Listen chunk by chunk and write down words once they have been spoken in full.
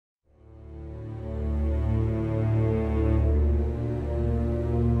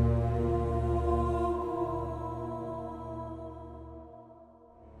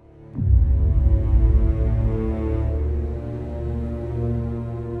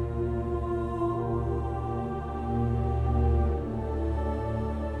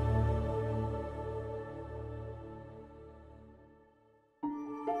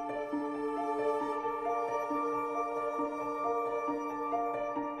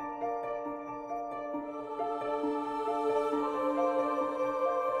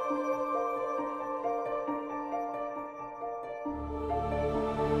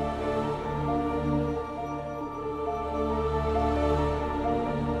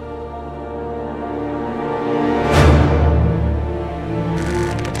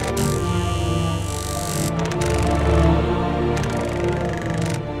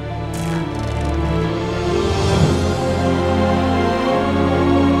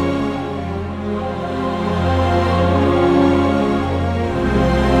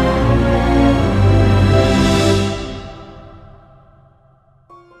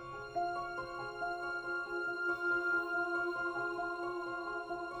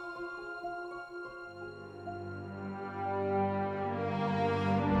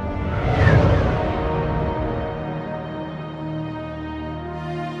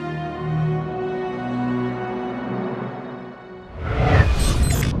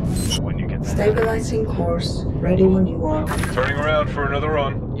Stabilizing course. Ready when you are. Turning around for another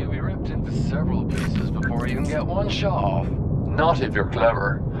run. You'll be ripped into several pieces before you can get one shot off. Not if you're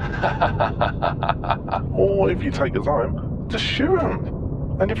clever. Or if you take your time, just shoot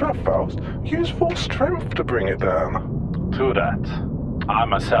him. And if not fast, use full strength to bring it down. True that. I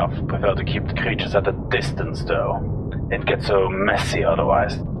myself prefer to keep the creatures at a distance, though. It gets so messy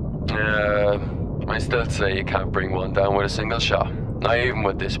otherwise. I still say you can't bring one down with a single shot. Not even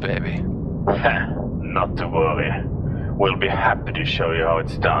with this baby. Not to worry. We'll be happy to show you how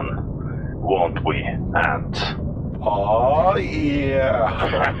it's done. Won't we, Ant? Oh, yeah.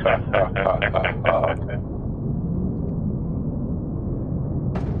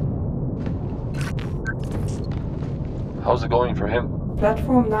 How's it going for him?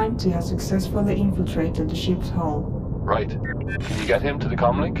 Platform 90 has successfully infiltrated the ship's hull. Right. Can you get him to the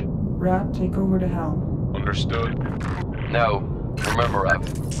comlink? Rat, take over the helm. Understood. Now, remember, Rav,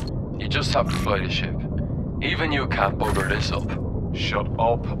 you just have to fly the ship. Even you can't bugger this up. Shut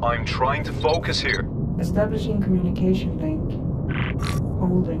up. I'm trying to focus here. Establishing communication link.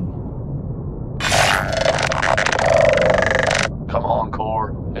 Holding. Come on,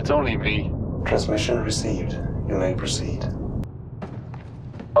 Core. It's only me. Transmission received. You may proceed.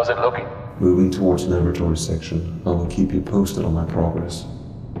 How's it looking? Moving towards laboratory section. I will keep you posted on my progress.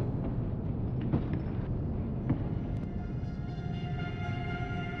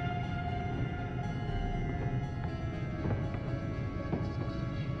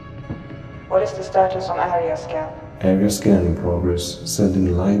 What is the status on area scan? Area scan in progress.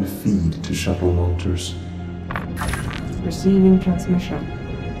 Sending live feed to shuttle monitors. Receiving transmission.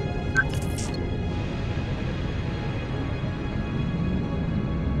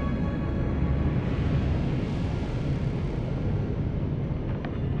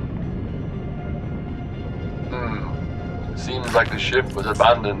 Seems like the ship was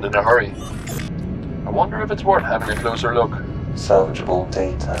abandoned in a hurry. I wonder if it's worth having a closer look. Salvageable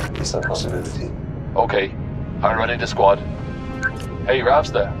data is a possibility. Okay, I'm ready to squad. Hey,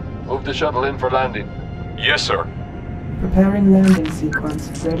 Ravsta, move the shuttle in for landing. Yes, sir. Preparing landing sequence.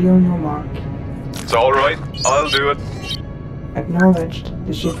 Ready on your mark. It's all right. I'll do it. Acknowledged.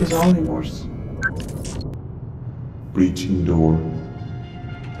 The ship is all yours. Breaching door.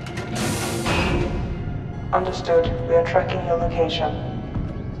 Understood. We are tracking your location.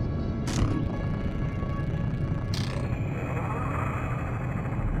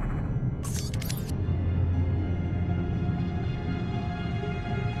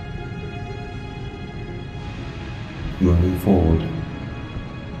 Moving forward.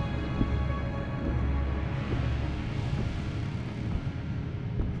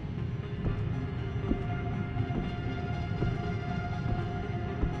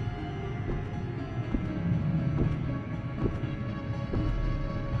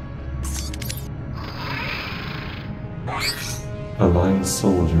 Alliance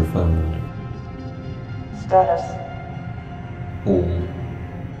soldier found. Status. Hold.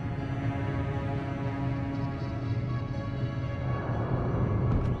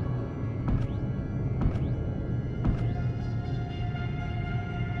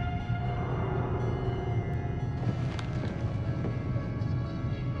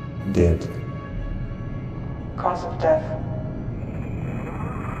 Dead. Cause of death.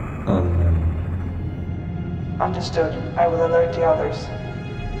 Unknown. Understood. I will alert the others.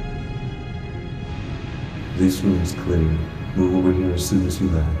 This room is clear. Move over here as soon as you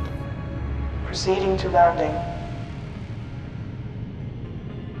land. Proceeding to landing.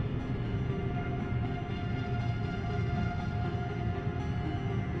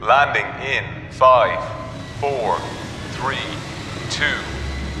 Landing in 5, 4, 3, 2,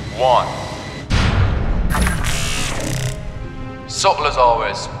 1. Subtle as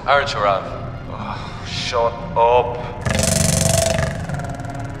always, aren't you, Rav? Shut up.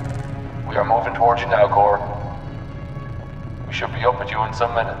 We are moving towards you now, Core. We should be up with you in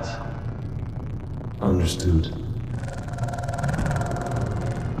some minutes. Understood.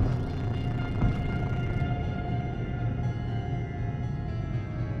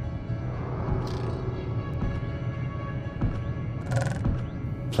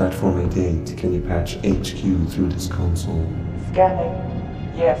 Platform 88, can you patch HQ through this console? Scanning.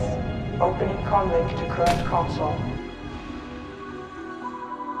 Yes. Opening comlink to current console.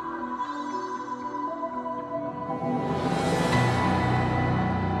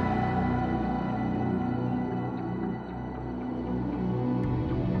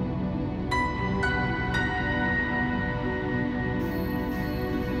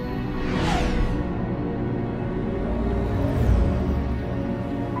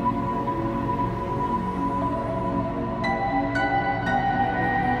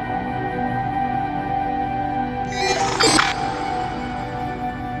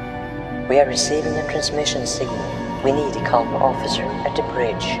 We are receiving a transmission signal. We need a calm officer at the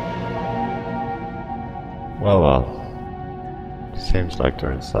bridge. Well. Seems like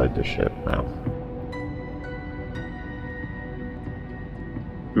they're inside the ship now.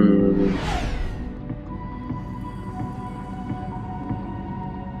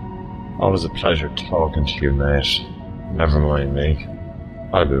 Always a pleasure talking to you, mate. Never mind me.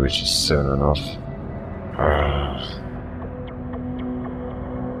 I'll be with you soon enough.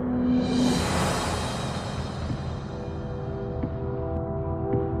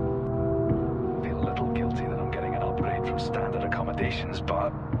 Feel a little guilty that I'm getting an upgrade from standard accommodations,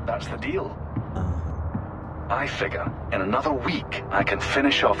 but that's the deal. I figure in another week I can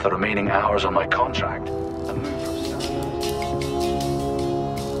finish off the remaining hours on my contract and move from standard.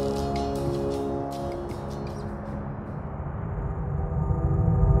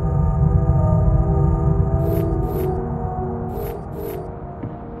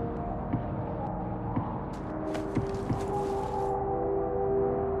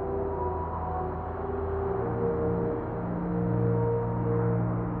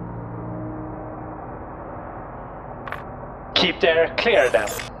 Keep the air clear then.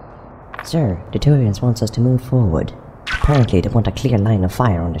 Sir, the Turians wants us to move forward. Apparently they want a clear line of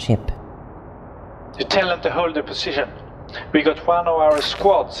fire on the ship. You tell them to hold their position. We got one of our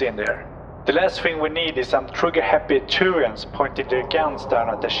squads in there. The last thing we need is some trigger-happy Turians pointing their guns down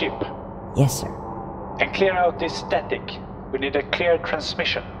at the ship. Yes, sir. And clear out this static. We need a clear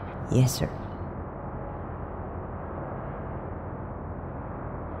transmission. Yes, sir.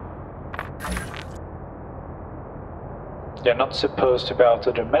 You're not supposed to be out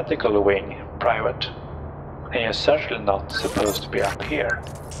of the medical wing, Private. And you're certainly not supposed to be up here.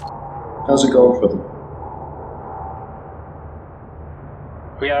 How's it going for them?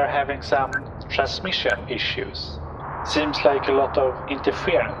 We are having some transmission issues. Seems like a lot of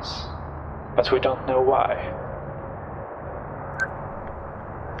interference, but we don't know why.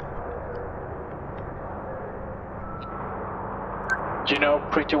 You know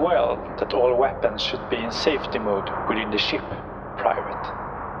pretty well that all weapons should be in safety mode within the ship, Private.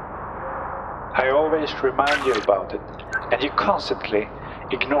 I always remind you about it, and you constantly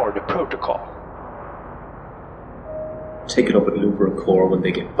ignore the protocol. Take it up with Looper and Core when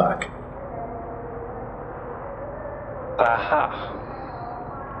they get back.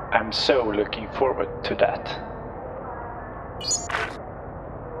 Aha. I'm so looking forward to that.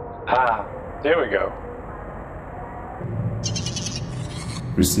 Ah, there we go.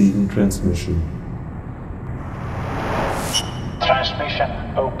 Receiving transmission.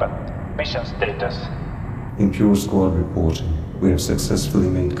 Transmission open. Mission status. Impure squad reporting. We have successfully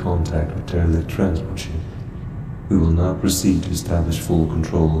made contact with derelict transport ship. We will now proceed to establish full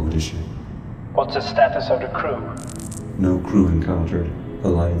control over the ship. What's the status of the crew? No crew encountered.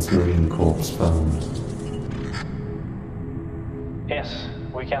 Alliance Marine Corps found. Yes,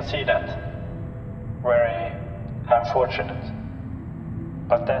 we can see that. Very unfortunate.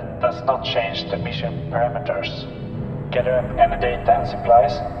 But that does not change the mission parameters. Gather up any data and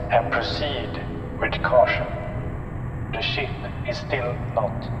supplies and proceed with caution. The ship is still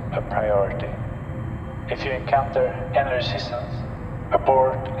not a priority. If you encounter any resistance,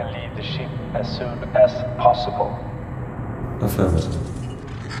 abort and leave the ship as soon as possible. Affirmative.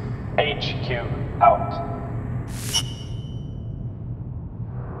 HQ out.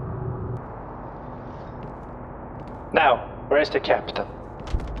 Now, where is the captain?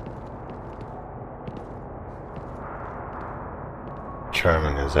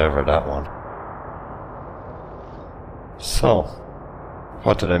 Charming as ever, that one. So,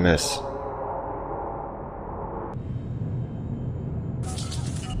 what did I miss?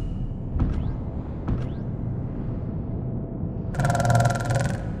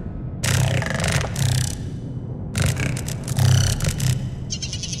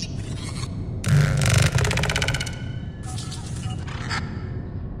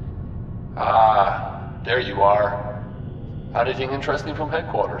 Ah, there you are. Anything interesting from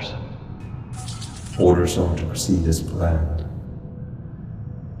headquarters? Orders are to proceed as planned.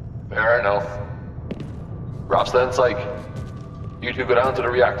 Fair enough. Rops then, Psych. You two go down to the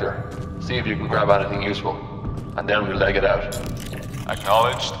reactor. See if you can grab anything useful. And then we'll leg it out.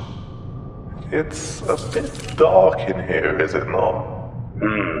 Acknowledged. It's a bit dark in here, is it not?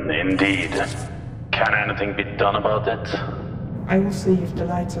 Indeed. Can anything be done about it? I will see if the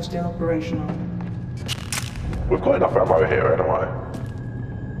lights are still operational. We've got enough ammo here anyway.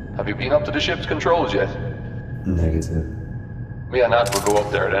 Have you been up to the ship's controls yet? Negative. Me and Ant will go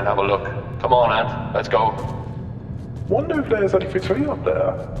up there then have a look. Come on, Ant. Let's go. Wonder if there's anything to eat up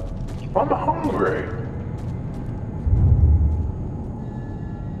there. I'm hungry.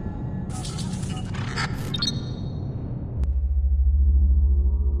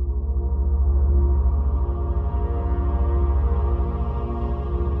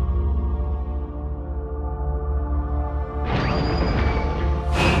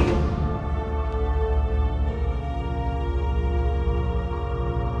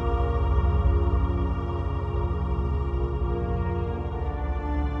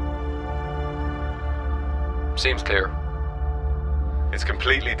 Seems clear. It's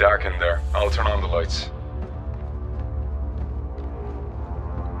completely dark in there. I'll turn on the lights.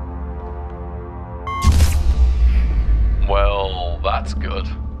 Well, that's good.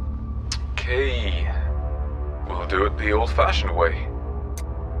 Okay. We'll do it the old-fashioned way.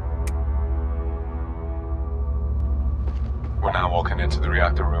 We're now walking into the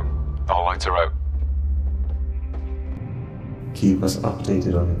reactor room. All lights are out. Keep us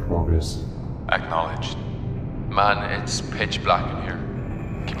updated on your progress. Acknowledged. Man, it's pitch black in here.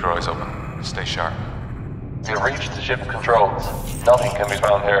 Keep your eyes open. Stay sharp. We've reached the ship controls. Nothing can be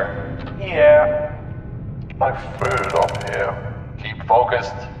found here. Yeah. My food up here. Keep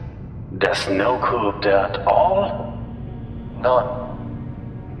focused. There's no coup at all?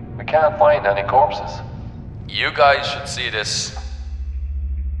 None. We can't find any corpses. You guys should see this.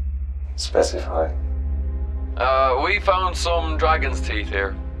 Specify. We found some dragon's teeth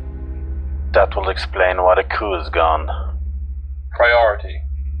here. That will explain why the coup is gone. Priority.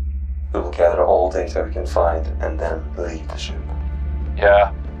 We will gather all data we can find and then leave the ship.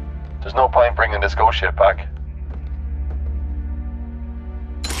 Yeah. There's no point bringing this ghost ship back.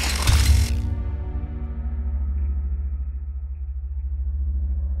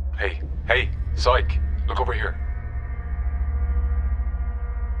 Hey, Psych, look over here.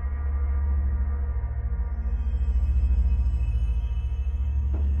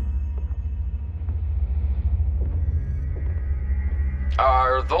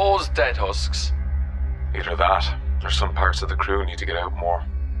 Are those dead husks? Either that, or some parts of the crew need to get out more.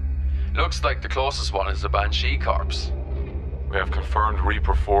 Looks like the closest one is the Banshee corpse. We have confirmed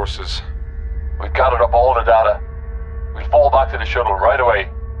Reaper forces. We've gathered up all the data. We'll fall back to the shuttle right away.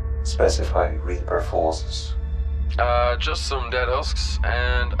 Specify Reaper forces. Just some dead husks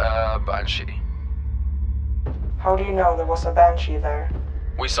and a Banshee. How do you know there was a Banshee there?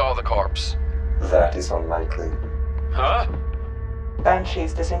 We saw the corpse. That is unlikely. Huh?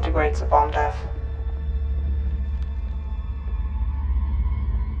 Banshees disintegrates upon death.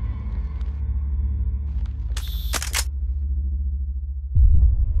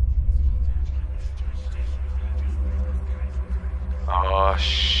 Oh,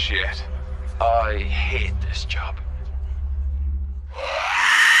 shit. I hate this job.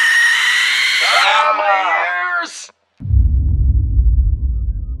 My ears!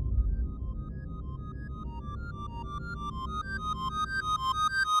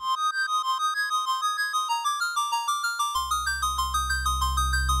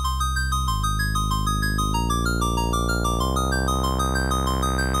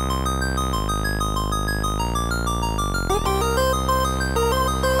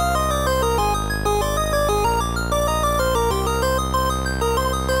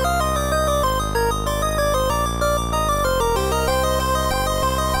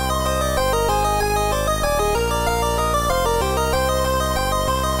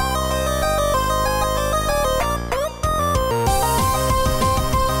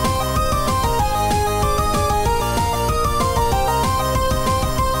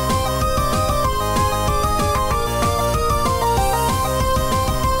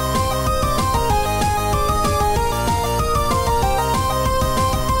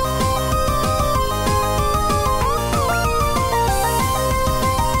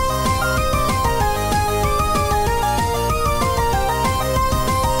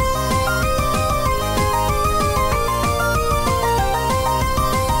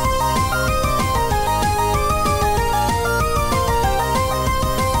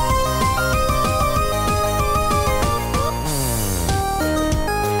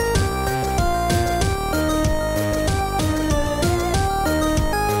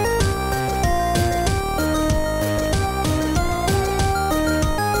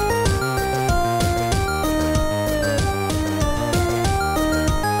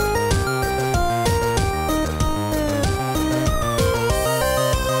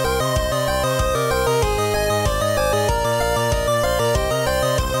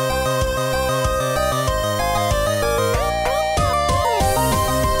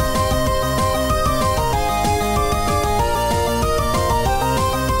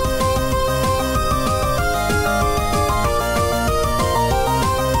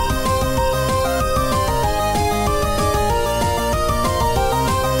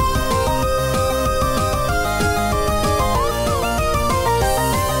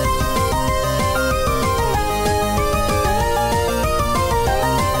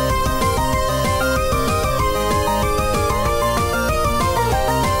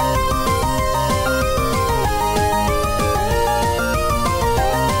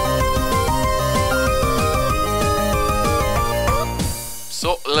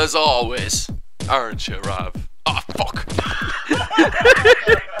 As always. Aren't you, Rob? Oh, fuck!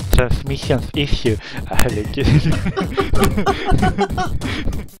 Transmissions issue. Herregud.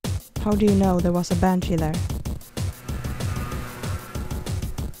 How do you know there was a banshee there?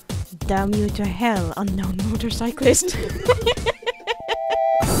 Damn you to hell, unknown motorcyclist.